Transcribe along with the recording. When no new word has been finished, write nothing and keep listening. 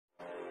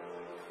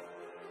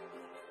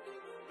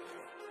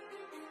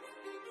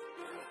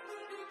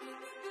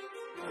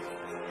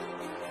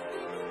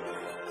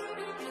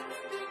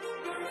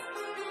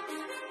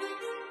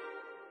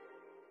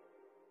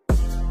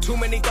Too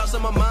many thoughts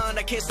on my mind,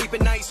 I can't sleep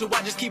at night, so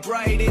I just keep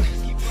writing.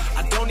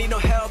 I don't need no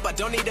help, I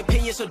don't need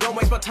opinions, so don't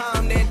waste my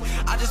time then.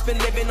 I just been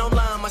living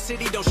online, my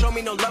city don't show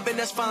me no love and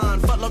that's fine.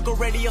 Fuck local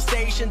radio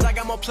stations, I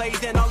got more plays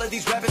than all of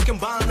these rappers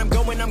combined. I'm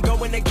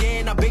going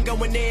again, I've been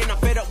going in, I'm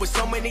fed up with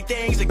so many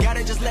things. I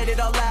gotta just let it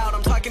all out,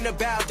 I'm talking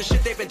about the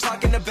shit they've been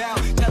talking about.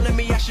 Telling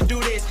me I should do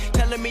this,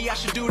 telling me I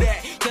should do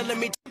that, telling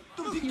me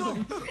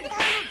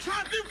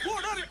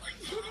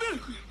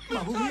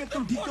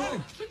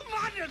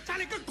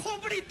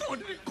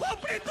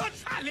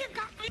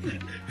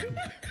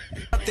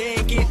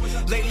thinking,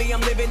 lately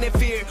I'm living in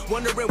fear,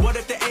 wondering what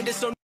if the end is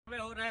so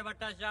हो रहे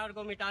भ्रष्टाचार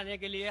को मिटाने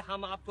के लिए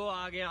हम आपको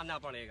आगे आना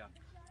पड़ेगा।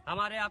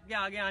 हमारे आपके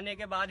आगे आने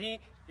के बाद ही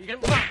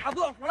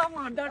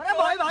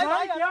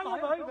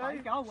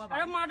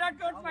अरे माडा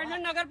चोट पहले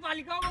नगर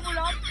पालिका को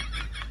बुलाओ।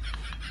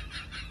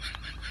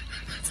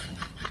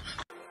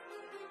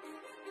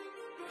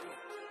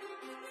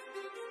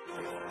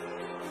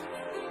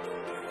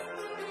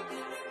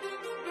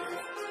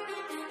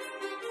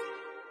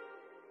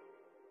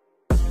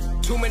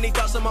 Too many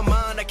thoughts on my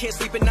mind, I can't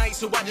sleep at night,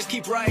 so I just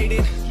keep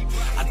writing.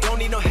 I don't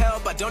need no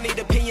help, I don't need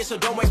opinions, so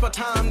don't waste my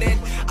time then.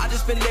 I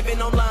just been living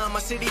online,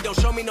 my city don't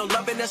show me no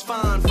love and that's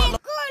fine. कौन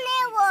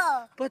है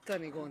वो? पता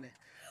नहीं कौन है।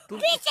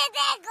 पीछे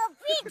देखो,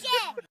 पीछे।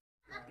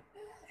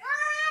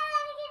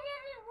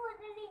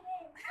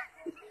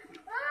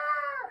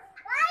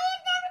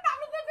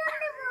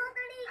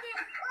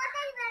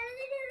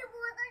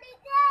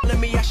 Telling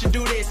me I should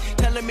do this,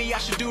 telling me I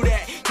should do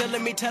that,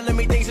 telling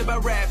me things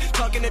about rap,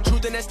 talking the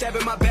truth and that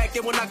stabbing my back, they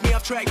will knock me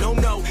off track.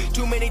 No,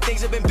 too many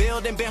things have been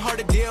building, been hard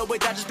to deal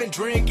with, I just been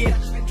drinking.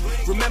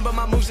 Remember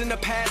my moves in the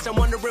past, I'm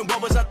wondering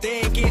what was I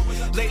thinking.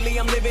 Lately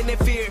I'm living in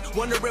fear,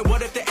 wondering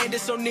what if the end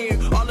is so near.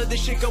 All of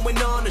this shit going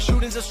on, the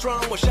shootings are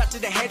strong, one shot to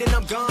the head and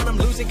I'm gone. I'm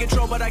losing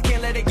control but I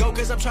can't let it go,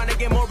 cause I'm trying to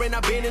get more and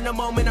I've been in the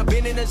moment, I've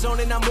been in the zone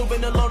and I'm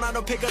moving alone. I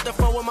don't pick up the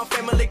phone when my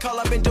family call,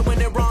 I've been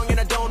doing it wrong and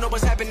I don't know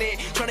what's happening.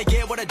 Trying to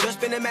get what I just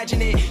been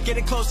imagining,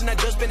 getting close and I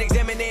just been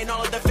examining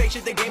all of the fake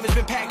shit the game has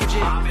been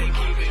packaging. I've been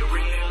keeping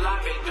real,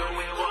 I've been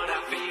doing what I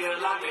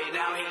feel, I've been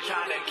out here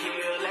trying to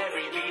kill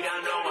every beat, I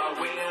know I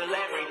will,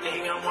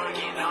 everything I'm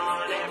working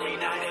on, every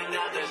night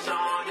another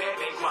song, they've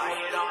been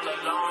quiet all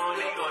along,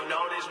 they gon'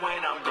 notice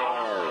when I'm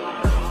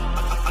gone.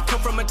 I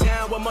come from a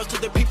town where most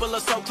of the people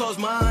are so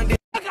close-minded.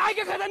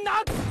 के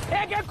खतरनाक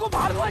एक एक को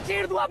फाड़ दूंगा,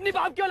 चीर दूंगा, अपनी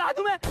बाप की औलाद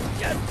हूं मैं,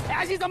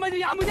 ऐसी समझ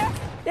नहीं आ मुझे,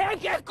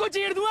 एक एक को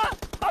चीर दूंगा,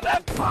 अबे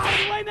फाड़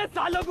दूंगा इन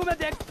सालों को मैं।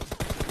 देख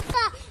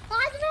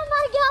आज मैं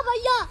मर गया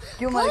भैया।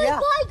 क्यों मर गया?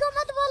 कोई को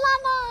मत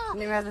बुलाना।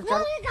 नहीं मैं तो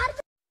चल।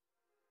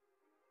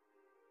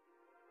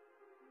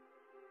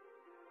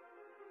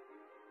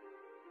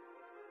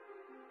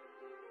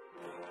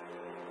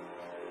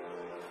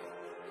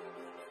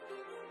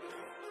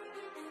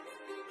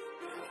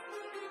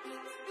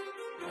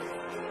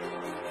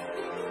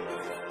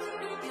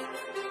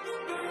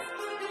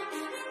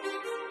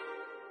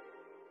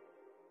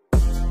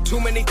 Too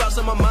many thoughts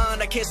on my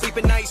mind, I can't sleep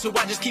at night, so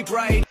I just keep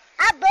writing.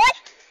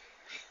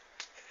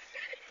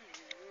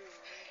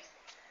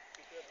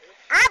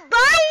 अब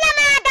बोल ना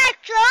मादा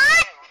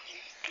चोट।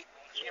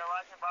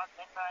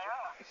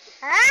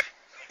 हाँ?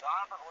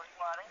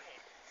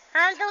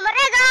 हम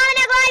तुम्हारे गाँव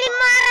में गोली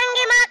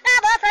मारेंगे, माँ का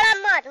भोसड़ा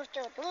मत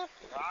उठो तू।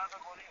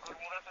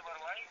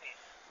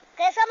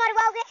 कैसा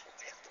मरवाओगे?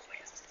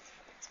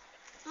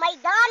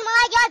 मैदान में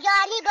आ जा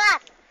जानी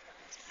बात,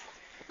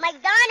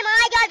 मैदान में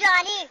आ जा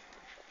जानी।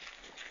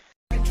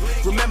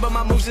 Remember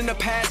my moves in the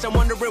past, I'm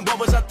wondering what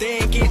was I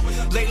thinking.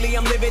 Lately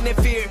I'm living in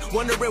fear,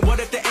 wondering what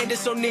if the end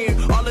is so near.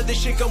 All of this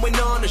shit going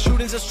on, the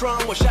shootings are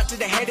strong, one shot to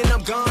the head and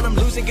I'm gone. I'm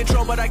losing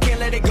control but I can't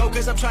let it go,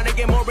 cause I'm trying to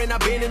get more and I've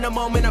been in the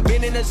moment, I've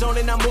been in the zone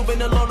and I'm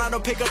moving alone. I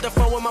don't pick up the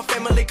phone when my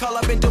family call,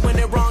 I've been doing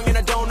it wrong and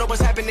I don't know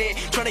what's happening.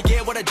 Trying to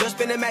get what I just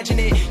been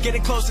imagining,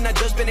 getting close and I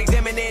just been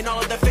examining all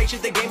of the fake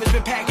shit the game has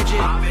been packaging.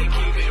 I've been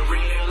keeping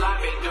real,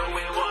 I've been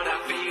doing what I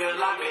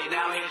feel, I've been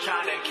out here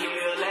trying to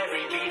kill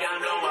every beat, I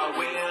know I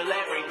will,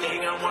 everything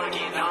I'm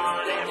working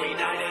on, every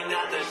night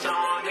another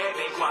song, they've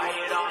been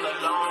quiet all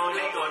along,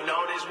 they gon'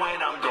 notice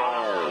when I'm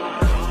gone.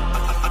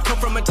 I come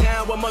from a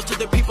town where most of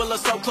the people are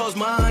so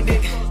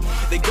close-minded.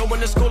 They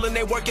going to school and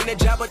they working a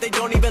job but they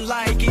don't even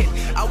like it.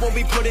 I won't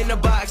be put in a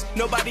box,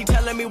 nobody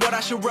telling me what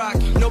I should rock,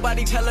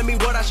 nobody telling me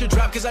what I should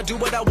drop, cause I do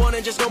what I want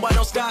and just know I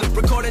don't stop.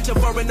 Recording till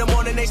 4 in the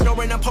morning, they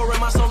snoring, I'm pouring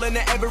my soul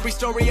into every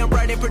story. I'm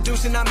writing,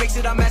 producing, I mix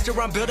it, I master,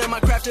 I'm building my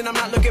craft and I'm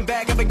not looking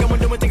back. I've been going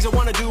doing things I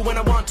wanna do when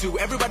I want to.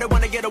 Everybody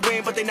wanna get away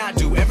but they not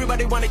do.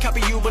 Everybody wanna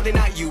copy you but they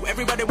not you.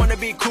 Everybody wanna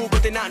be cool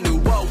but they not new.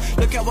 Whoa,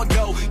 look how I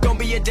go, gonna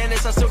be a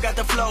dentist, I still got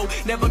the flow.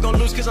 Never gonna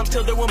lose cause I'm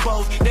still doing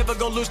both. Never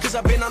gonna lose cause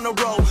I've been on the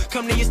road.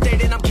 Come to your state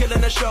and I'm killing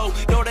the show.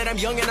 Know that I'm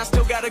young and I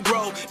still gotta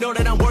grow. Know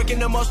that I'm working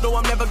the most, no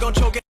I'm never gonna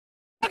choke it.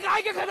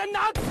 के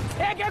खतरनाक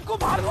एक एक को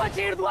फाड़ दूंगा,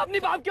 चीर दूंगा, अपनी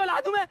बाप की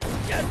औलाद हूं मैं,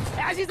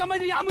 ऐसी समझ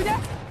नहीं आ मुझे,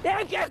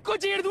 एक एक को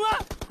चीर दूंगा,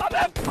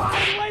 अबे फाड़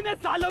दूंगा इन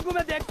सालों को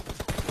मैं। देख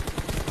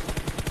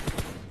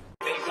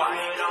They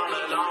quiet all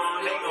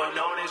along, they gon'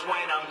 notice is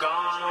when I'm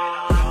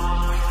gone.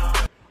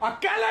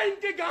 अकेला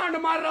इनकी गांड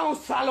मार रहा हूँ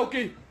सालों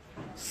की।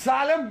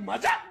 साले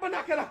मजाक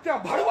बना के रखते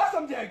हैं, भड़वा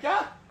समझे है क्या?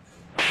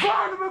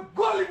 गांड में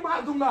गोली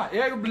मार दूंगा,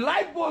 एक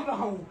लाइव बोल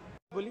रहा हूँ।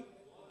 बोली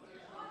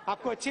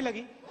आपको अच्छी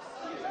लगी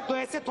तो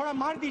ऐसे थोड़ा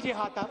मार दीजिए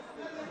हाथ, आप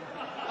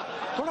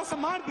थोड़ा सा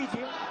मार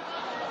दीजिए,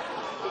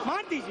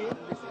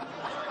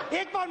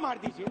 एक बार मार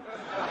दीजिए।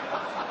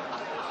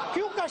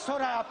 क्यों कष्ट हो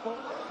रहा है आपको?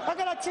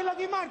 अगर अच्छी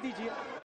लगी मार दीजिए।